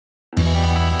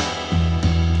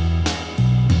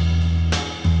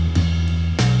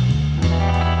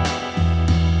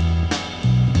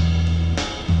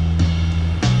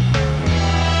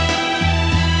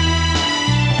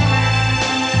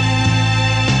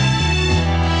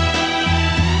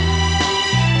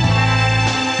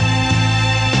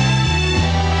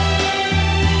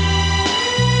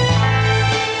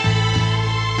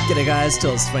G'day guys,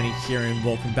 Tales20 here and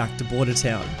welcome back to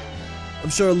Bordertown.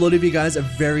 I'm sure a lot of you guys are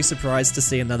very surprised to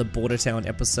see another Bordertown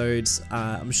episode.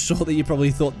 I'm sure that you probably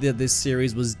thought that this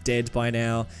series was dead by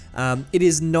now. It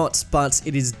is not, but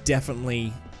it is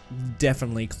definitely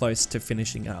close to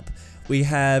finishing up. We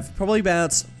have probably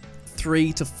about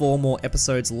 3 to 4 more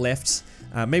episodes left.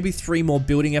 Maybe 3 more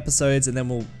building episodes, and then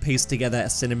we'll piece together a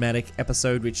cinematic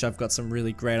episode, which I've got some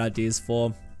really great ideas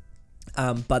for.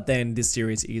 But then this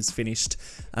series is finished.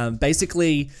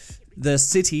 Basically, the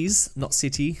cities, not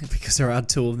city, because there are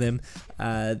 2 of them,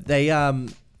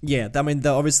 yeah, I mean,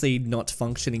 they're obviously not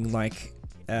functioning like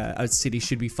a city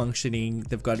should be functioning.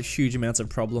 They've got huge amounts of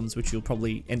problems, which you'll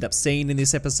probably end up seeing in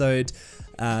this episode.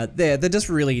 They're just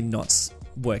really not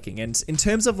working. And in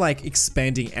terms of like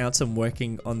expanding out and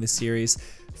working on this series,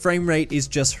 frame rate is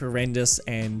just horrendous,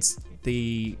 and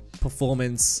the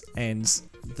performance and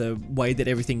the way that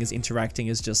everything is interacting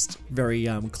is just very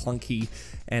clunky,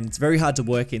 and it's very hard to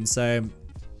work in. So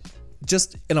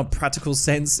just in a practical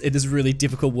sense, it is really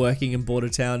difficult working in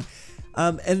Bordertown.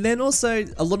 And then also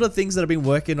a lot of things that I've been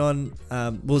working on,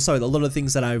 a lot of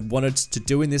things that I wanted to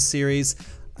do in this series,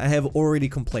 I have already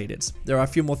completed. There are a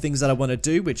few more things that I want to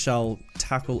do, which I'll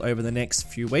tackle over the next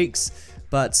few weeks,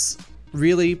 but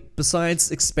really,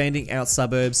 besides expanding out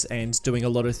suburbs and doing a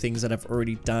lot of things that I've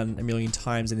already done a million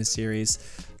times in this series,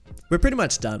 we're pretty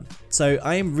much done. So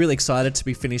I am really excited to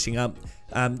be finishing up.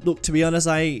 Look, to be honest,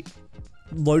 I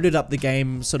loaded up the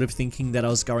game sort of thinking that I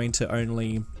was going to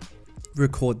only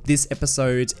record this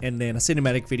episode and then a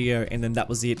cinematic video, and then that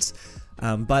was it.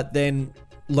 But then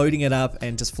loading it up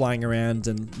and just flying around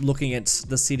and looking at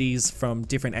the cities from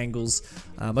different angles,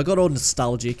 I got all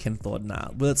nostalgic and thought, nah,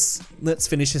 let's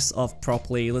finish this off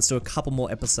properly. Let's do a couple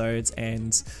more episodes,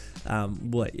 and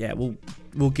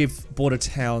we'll give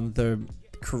Bordertown the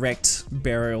correct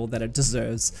burial that it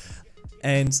deserves.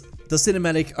 And the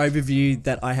cinematic overview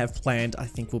that I have planned, I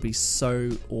think, will be so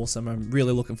awesome. I'm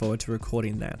really looking forward to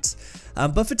recording that.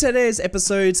 But for today's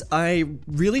episode, I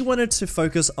really wanted to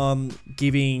focus on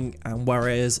giving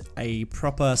Juarez a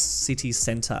proper city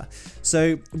center.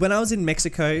 So when I was in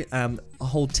Mexico a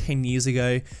whole 10 years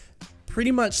ago,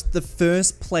 pretty much the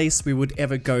first place we would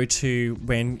ever go to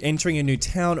when entering a new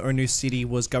town or a new city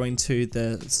was going to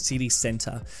the city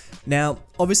center. Now,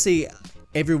 obviously,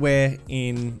 everywhere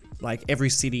in like every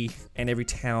city and every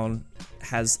town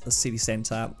has a city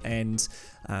center, and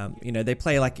you know, they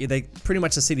pretty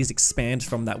much the cities expand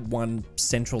from that one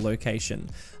central location.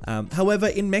 However,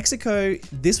 in Mexico,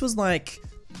 this was like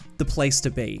the place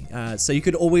to be. So you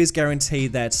could always guarantee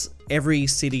that every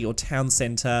city or town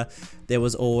center, there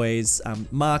was always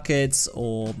markets,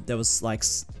 or there was like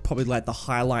probably like the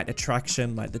highlight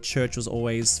attraction, like the church was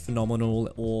always phenomenal,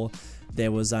 or there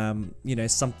was you know,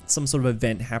 some sort of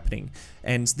event happening.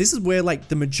 And this is where like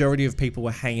the majority of people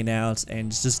were hanging out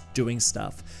and just doing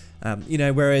stuff. You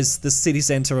know, whereas the city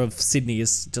center of Sydney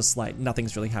is just like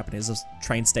nothing's really happening. There's just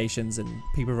train stations and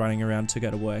people running around to go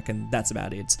to work, and that's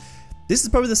about it. This is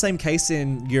probably the same case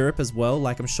in Europe as well.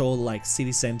 Like, I'm sure like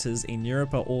city centers in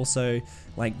Europe are also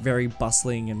like very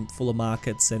bustling and full of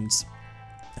markets, and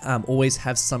always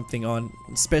have something on,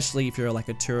 especially if you're like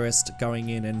a tourist going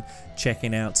in and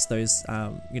checking out those,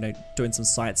 you know, doing some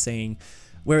sightseeing.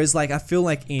 Whereas like I feel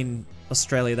like in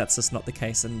Australia that's just not the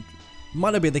case, and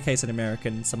might not be the case in America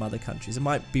and some other countries. It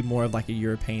might be more of like a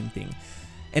European thing.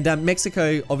 And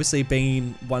Mexico, obviously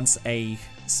being once a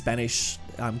Spanish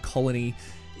colony,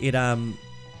 it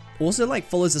also like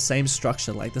follows the same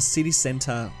structure. Like the city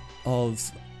center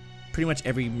of pretty much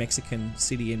every Mexican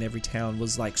city and every town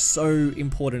was like so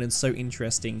important and so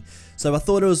interesting. So I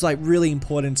thought it was like really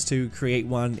important to create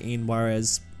one in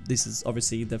Juarez. This is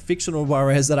obviously the fictional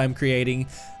Juarez that I'm creating.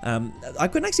 I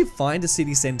couldn't actually find a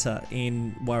city center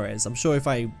in Juarez. I'm sure if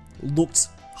I looked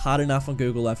hard enough on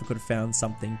Google Earth, I could have found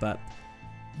something, but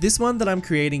this one that I'm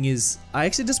creating is, I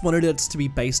actually just wanted it to be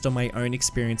based on my own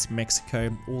experience in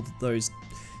Mexico, all those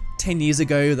 10 years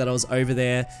ago that I was over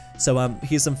there. So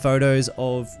here's some photos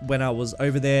of when I was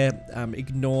over there.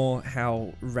 Ignore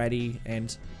how ratty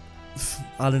and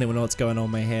I don't even know what's going on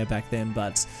with my hair back then,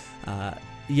 but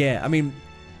yeah, I mean,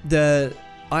 the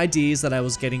ideas that I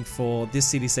was getting for this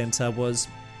city center was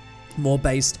more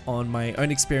based on my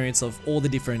own experience of all the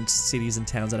different cities and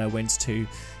towns that I went to,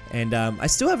 and I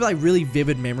still have like really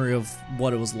vivid memory of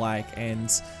what it was like,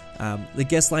 and I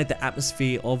guess like the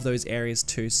atmosphere of those areas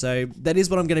too. So that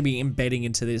is what I'm going to be embedding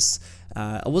into this.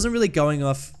 I wasn't really going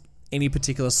off any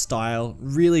particular style,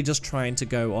 really just trying to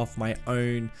go off my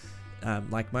own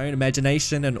like my own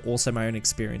imagination and also my own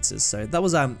experiences. So that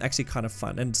was actually kind of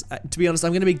fun, and to be honest,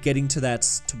 I'm going to be getting to that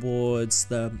towards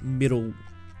the middle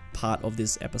part of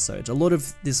this episode. A lot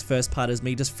of this first part is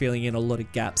me just filling in a lot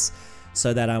of gaps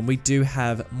so that we do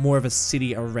have more of a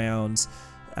city around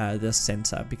the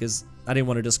center, because I didn't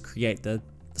want to just create the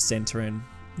center and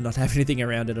not have anything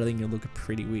around it. I think it'll look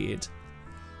pretty weird.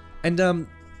 And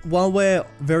while we're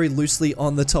very loosely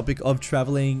on the topic of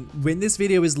traveling, when this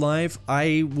video is live,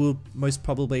 I will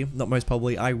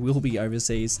I will be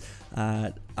overseas.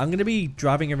 I'm going to be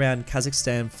driving around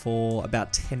Kazakhstan for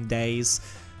about 10 days.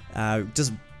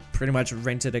 Just pretty much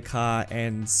rented a car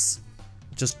and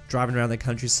just driving around the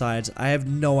countryside. I have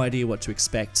no idea what to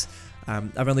expect.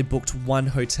 I've only booked one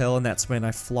hotel, and that's when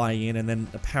I fly in, and then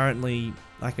apparently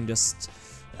I can just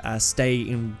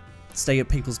stay at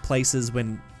people's places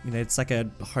when, you know, it's like a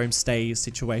homestay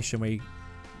situation where you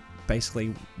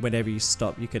basically, whenever you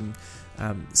stop, you can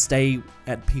stay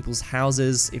at people's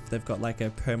houses if they've got like a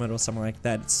permit or something like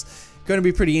that. It's going to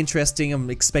be pretty interesting. I'm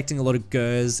expecting a lot of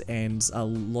gers and a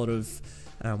lot of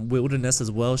wilderness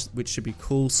as well, which should be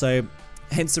cool. So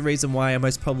hence the reason why I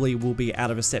most probably will be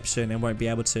out of reception and won't be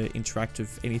able to interact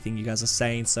with anything you guys are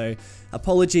saying. So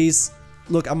apologies.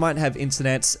 Look, I might have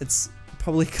internet. It's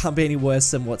probably can't be any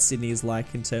worse than what Sydney is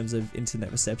like in terms of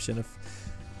internet reception. I've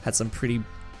had some pretty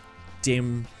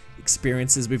dim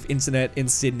experiences with internet in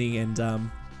Sydney, and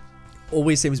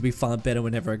always seems to be far better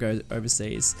whenever I go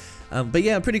overseas. But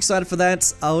yeah, I'm pretty excited for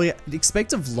that. I'll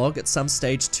expect a vlog at some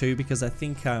stage too, because I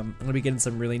think I'm going to be getting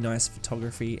some really nice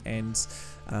photography and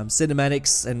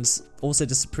cinematics, and also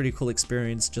just a pretty cool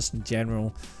experience just in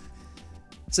general.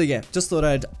 So yeah, just thought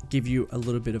I'd give you a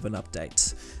little bit of an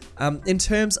update. In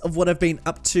terms of what I've been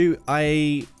up to,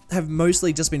 I have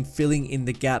mostly just been filling in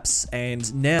the gaps,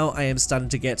 and now I am starting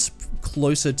to get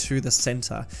closer to the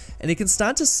center, and you can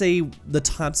start to see the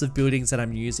types of buildings that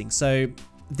I'm using. So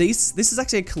this is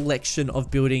actually a collection of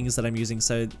buildings that I'm using.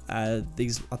 So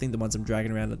these, I think the ones I'm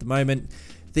dragging around at the moment,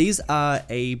 these are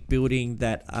a building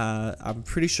that I'm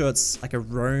pretty sure it's like a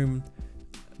Rome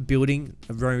building,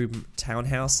 a Rome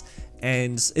townhouse,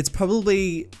 and it's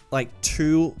probably like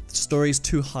 2 stories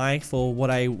too high for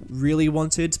what I really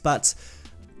wanted, but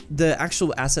the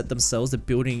actual asset themselves, the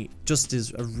building, just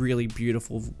is a really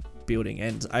beautiful building,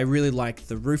 and I really like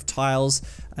the roof tiles.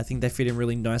 I think they fit in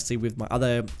really nicely with my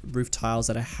other roof tiles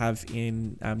that I have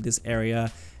in this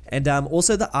area, and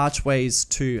also the archways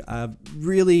too are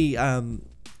really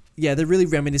yeah, they're really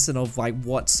reminiscent of like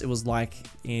what it was like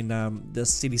in the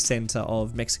city center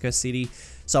of Mexico City.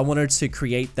 So I wanted to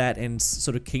create that and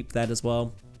sort of keep that as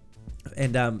well.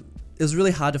 And it was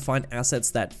really hard to find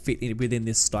assets that fit in within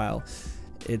this style.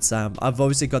 It's I've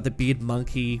obviously got the Beard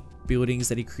Monkey buildings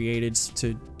that he created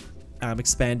to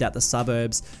expand out the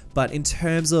suburbs, but in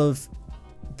terms of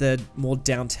the more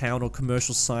downtown or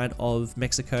commercial side of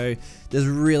Mexico, there's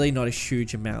really not a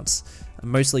huge amount. I'm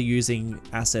mostly using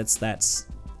assets that's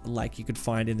like you could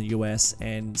find in the US,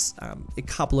 and a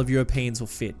couple of European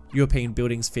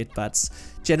buildings fit, but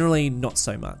generally not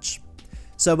so much.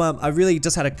 So I really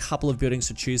just had a couple of buildings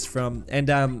to choose from,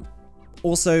 and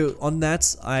also on that,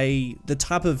 the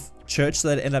type of church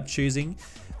that I ended up choosing,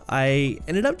 I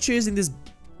ended up choosing this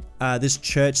this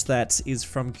church that is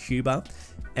from Cuba,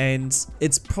 and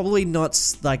it's probably not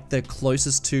like the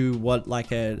closest to what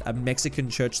like a Mexican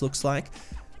church looks like,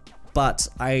 but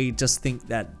I just think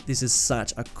that this is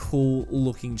such a cool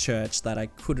looking church that I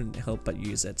couldn't help but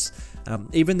use it.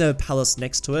 Even the palace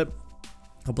next to it,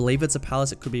 I believe it's a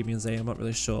palace, it could be a museum, I'm not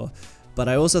really sure. But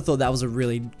I also thought that was a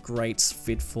really great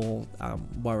fit for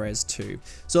Juarez too.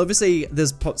 So obviously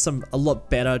there's a lot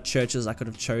better churches I could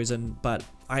have chosen, but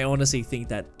I honestly think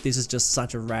that this is just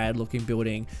such a rad looking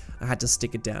building. I had to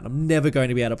stick it down. I'm never going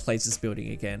to be able to place this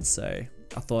building again, so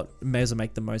I thought I may as well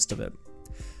make the most of it.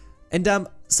 And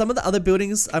some of the other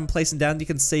buildings I'm placing down, you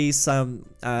can see some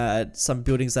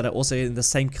buildings that are also in the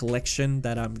same collection,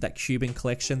 that Cuban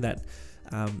collection, that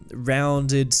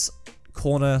rounded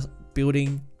corner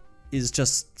building is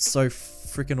just so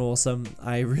freaking awesome.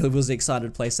 I really was excited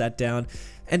to place that down.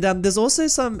 And there's also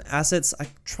some assets, I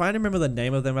try to remember the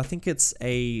name of them. I think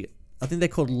they're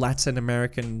called Latin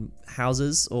American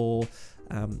houses, or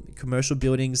commercial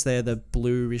buildings. They're the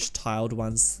bluish tiled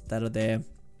ones that are there.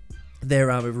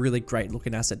 They're a really great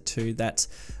looking asset too that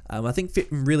I think fit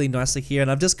really nicely here,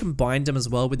 and I've just combined them as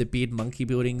well with the Beard Monkey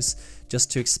buildings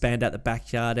just to expand out the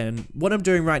backyard. And what I'm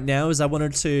doing right now is I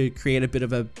wanted to create a bit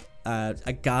of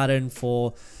a garden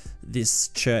for this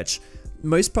church.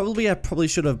 Most probably I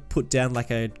should have put down like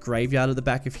a graveyard at the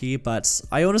back of here, but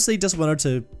I honestly just wanted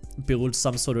to build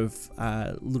some sort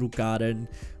of little garden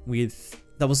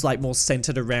that was like more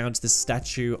centered around this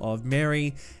statue of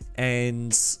Mary,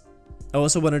 and I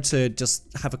also wanted to just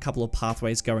have a couple of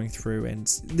pathways going through, and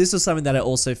this was something that I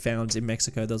also found in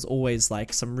Mexico. There's always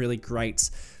like some really great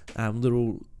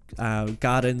little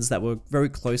gardens that were very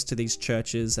close to these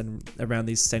churches and around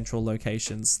these central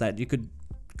locations that you could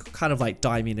kind of like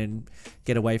dive in and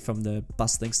get away from the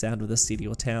bustling sound of the city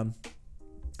or town.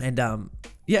 And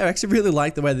yeah, I actually really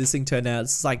like the way this thing turned out.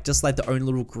 It's like just like the own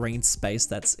little green space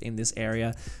that's in this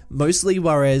area. Mostly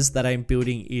Juarez that I'm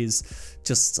building is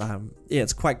just, yeah,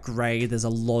 it's quite grey. There's a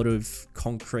lot of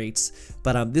concrete,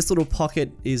 but this little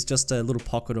pocket is just a little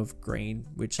pocket of green,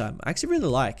 which I actually really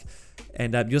like.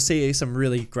 And you'll see some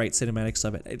really great cinematics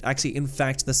of it. Actually, in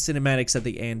fact, the cinematics at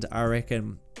the end, I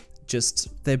reckon,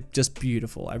 they're just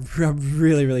beautiful. I'm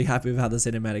really happy with how the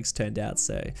cinematics turned out,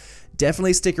 so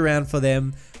definitely stick around for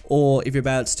them, or if you're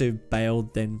about to bail,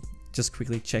 then just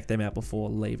quickly check them out before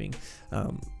leaving.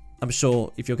 I'm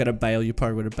sure if you're going to bail, you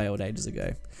probably would have bailed ages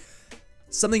ago.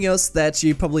 Something else that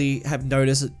you probably have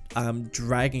noticed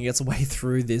dragging its way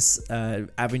through this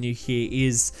avenue here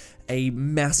is a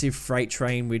massive freight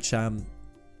train, which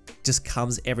just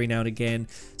comes every now and again.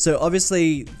 So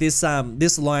obviously this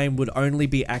this line would only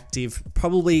be active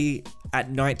probably at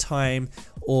nighttime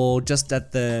or just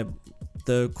at the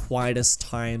quietest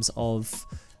times of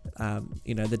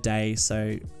you know, the day.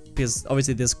 So because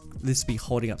obviously this be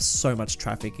holding up so much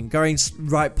traffic and going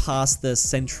right past the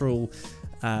central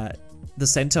the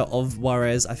center of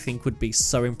Juarez, I think would be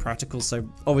so impractical. So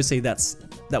obviously that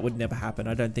would never happen.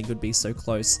 I don't think it would be so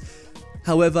close.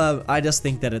 However, I just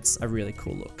think that it's a really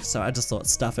cool look. So I just thought,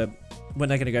 stuff it. We're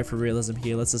not going to go for realism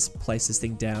here. Let's just place this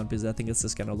thing down because I think it's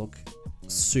just going to look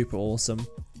super awesome.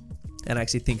 And I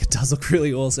actually think it does look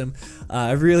really awesome.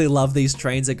 I really love these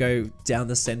trains that go down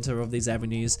the center of these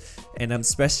avenues, and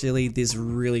especially this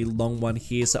really long one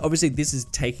here. So obviously this is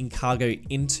taking cargo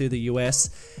into the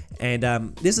US, and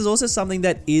this is also something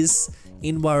that is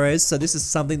in Juarez. So this is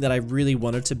something that I really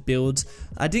wanted to build.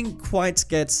 I didn't quite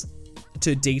get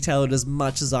to detail it as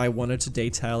much as I wanted to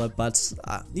detail it, but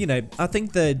you know, I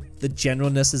think the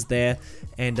generalness is there,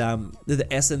 and the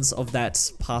essence of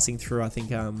that passing through, I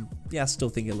think yeah, I still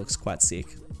think it looks quite sick.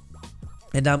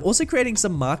 And also creating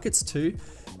some markets too.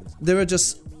 There are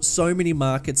just so many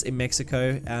markets in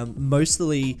Mexico.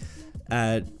 Mostly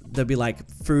there'll be like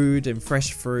food and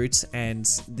fresh fruit, and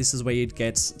this is where you'd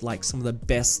get like some of the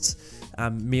best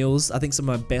meals. I think some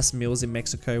of my best meals in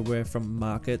Mexico were from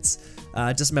markets.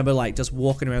 Just remember like just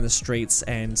walking around the streets,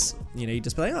 and you know, you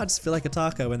just be like, oh, I just feel like a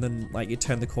taco, and then like you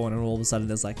turn the corner and all of a sudden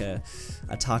there's like a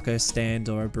taco stand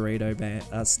or a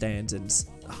burrito stand, and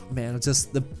oh, man, it's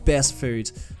just the best food.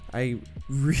 I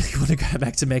really want to go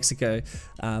back to Mexico,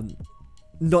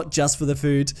 not just for the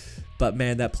food, but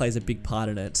man, that plays a big part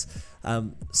in it.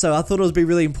 So I thought it would be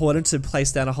really important to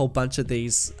place down a whole bunch of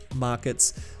these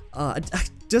markets. I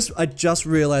just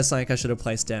realized something I should have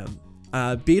placed down.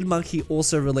 Beard Monkey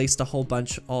also released a whole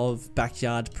bunch of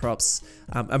backyard props.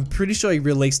 I'm pretty sure he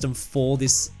released them for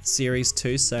this series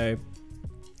too, so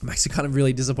I'm actually kind of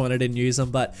really disappointed I didn't use them,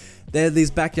 but there are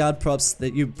these backyard props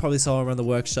that you probably saw around the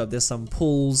workshop. There's some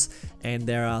pools, and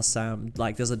there are some,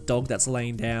 like there's a dog that's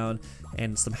laying down,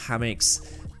 and some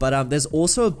hammocks. But there's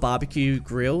also a barbecue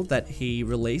grill that he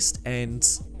released, and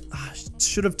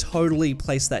should have totally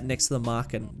placed that next to the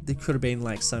market. There could have been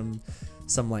like some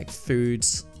like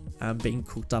foods being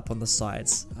cooked up on the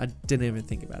sides. I didn't even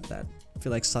think about that. I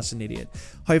feel like such an idiot.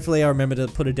 Hopefully I remember to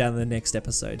put it down in the next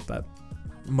episode, but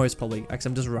most probably, actually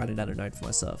I'm just writing down a note for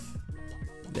myself.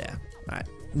 Yeah, alright.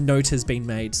 Note has been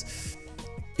made.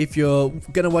 If you're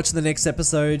gonna watch the next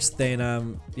episode,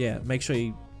 then yeah, make sure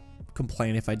you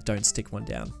complain if I don't stick one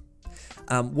down.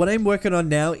 What I'm working on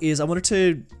now is I wanted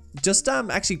to just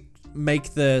actually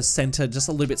make the center just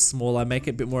a little bit smaller, make it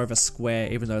a bit more of a square,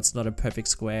 even though it's not a perfect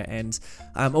square. And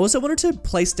I also wanted to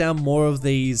place down more of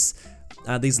these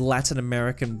Latin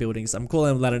American buildings. I'm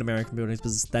calling them Latin American buildings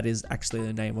because that is actually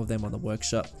the name of them on the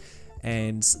workshop,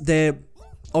 and they're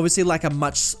obviously like a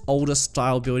much older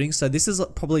style building. So this is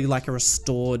probably like a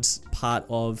restored part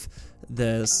of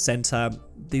the center.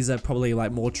 These are probably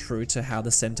like more true to how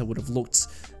the center would have looked,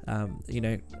 you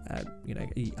know,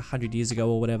 100 years ago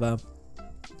or whatever.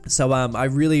 So I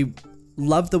really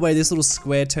love the way this little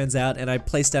square turns out, and I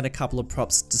placed down a couple of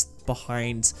props just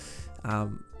behind,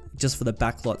 just for the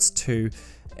backlots too.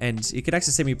 And you can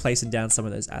actually see me placing down some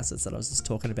of those assets that I was just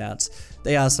talking about.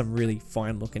 They are some really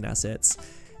fine looking assets.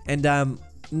 And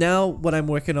now what I'm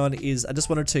working on is I just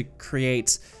wanted to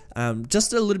create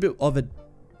just a little bit of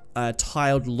a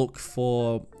tiled look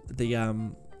for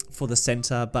the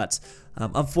center, but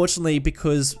unfortunately,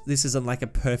 because this isn't like a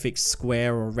perfect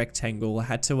square or rectangle, I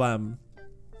had to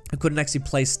I couldn't actually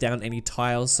place down any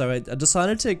tiles, so I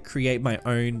decided to create my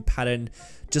own pattern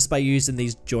just by using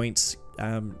these joint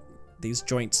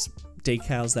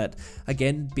decals that,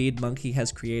 again, Beard Monkey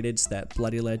has created, that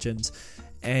bloody legend.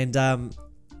 And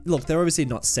look, they're obviously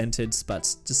not centered,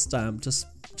 but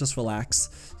just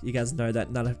relax. You guys know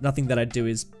that nothing that I do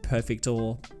is perfect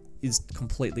or is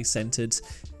completely centered.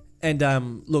 And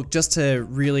look, just to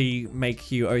really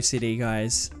make you OCD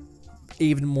guys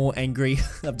even more angry,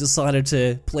 I've decided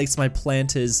to place my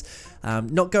planters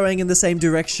not going in the same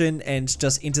direction and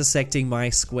just intersecting my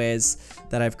squares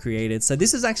that I've created. So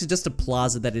this is actually just a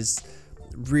plaza that is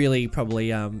really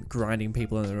probably grinding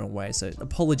people in the wrong way, so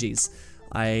apologies.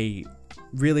 I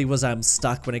really was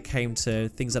stuck when it came to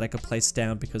things that I could place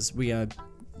down, because we are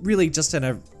really just in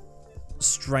a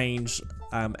strange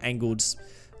angled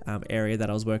area that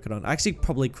I was working on. I actually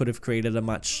probably could have created a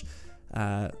much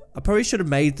I probably should have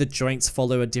made the joints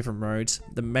follow a different road.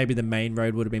 Maybe the main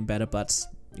road would have been better, but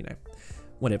you know,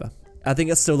 whatever. I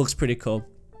think it still looks pretty cool,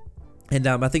 and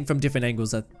I think from different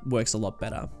angles that works a lot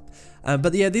better.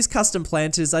 But yeah, these custom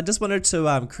planters, I just wanted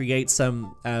to create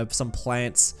some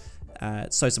plants,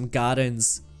 so some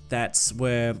gardens that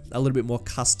were a little bit more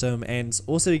custom, and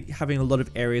also having a lot of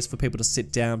areas for people to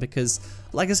sit down, because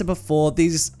like I said before,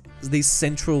 these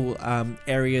central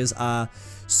areas are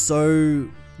so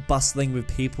bustling with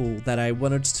people that I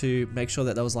wanted to make sure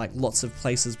that there was like lots of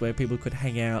places where people could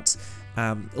hang out,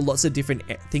 lots of different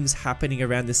things happening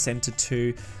around the center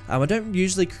too. I don't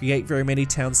usually create very many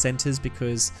town centers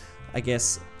because I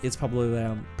guess it's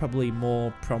probably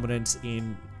more prominent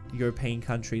in European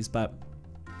countries, but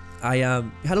I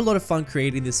had a lot of fun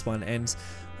creating this one, and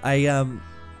I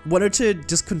wanted to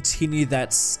just continue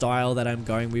that style that I'm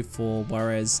going with for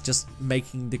Juarez, just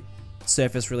making the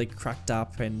surface really cracked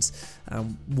up and a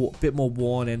bit more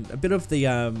worn, and a bit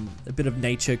of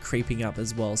nature creeping up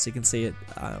as well. So you can see it,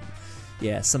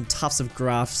 yeah, some tufts of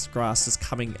grass is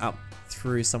coming up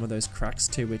through some of those cracks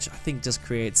too, which I think just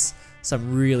creates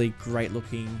some really great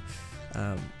looking,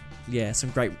 yeah, some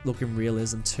great looking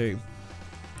realism too.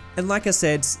 And like I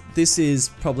said, this is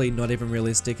probably not even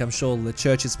realistic. I'm sure the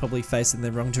church is probably facing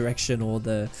the wrong direction, or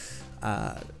the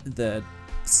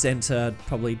center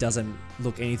probably doesn't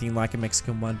look anything like a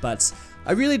Mexican one, but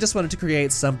I really just wanted to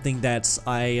create something that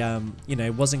I, you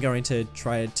know, wasn't going to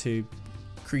try to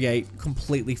create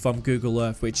completely from Google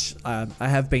Earth, which I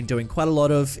have been doing quite a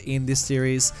lot of in this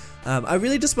series. I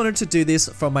really just wanted to do this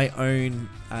from my own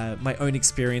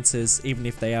experiences, even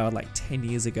if they are like 10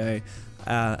 years ago.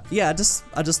 Yeah, I just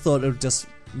thought it would just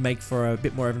make for a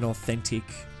bit more of an authentic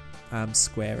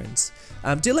square.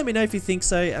 And do let me know if you think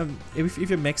so. If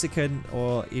you're Mexican,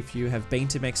 or if you have been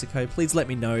to Mexico, please let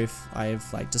me know if I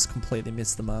have like just completely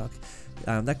missed the mark.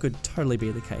 That could totally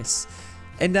be the case.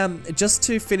 And just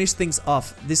to finish things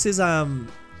off, this is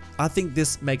I think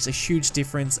this makes a huge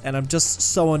difference, and I'm just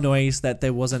so annoyed that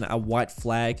there wasn't a white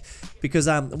flag, because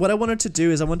what I wanted to do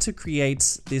is I want to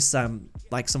create this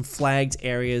like some flagged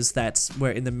areas that were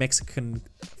in the Mexican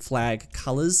flag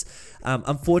colors.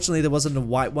 Unfortunately, there wasn't a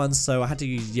white one, so I had to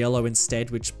use yellow instead,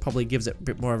 which probably gives it a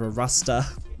bit more of a Rasta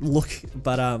look.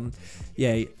 But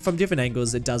yeah, from different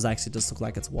angles, it does actually just look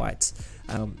like it's white.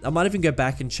 I might even go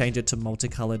back and change it to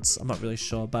multicolored. I'm not really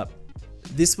sure, but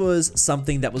this was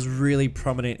something that was really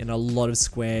prominent in a lot of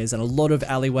squares and a lot of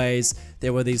alleyways.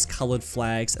 There were these colored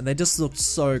flags, and they just looked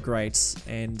so great.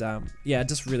 And yeah, I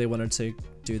just really wanted to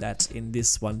do that in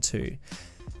this one too.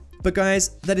 But guys,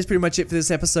 that is pretty much it for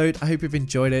this episode. I hope you've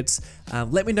enjoyed it.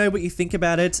 Let me know what you think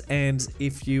about it, and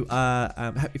if you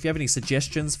have any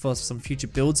suggestions for some future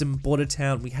builds in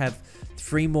Bordertown. We have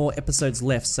 3 more episodes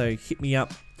left, so hit me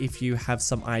up if you have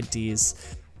some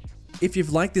ideas. If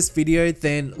you've liked this video,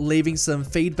 then leaving some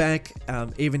feedback,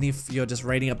 even if you're just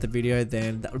rating up the video,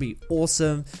 then that would be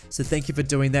awesome. So thank you for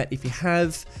doing that if you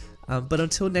have. But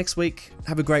until next week,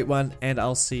 have a great one, and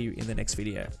I'll see you in the next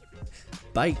video.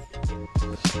 Bye.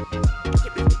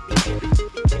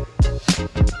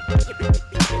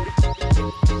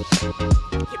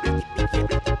 Keep it.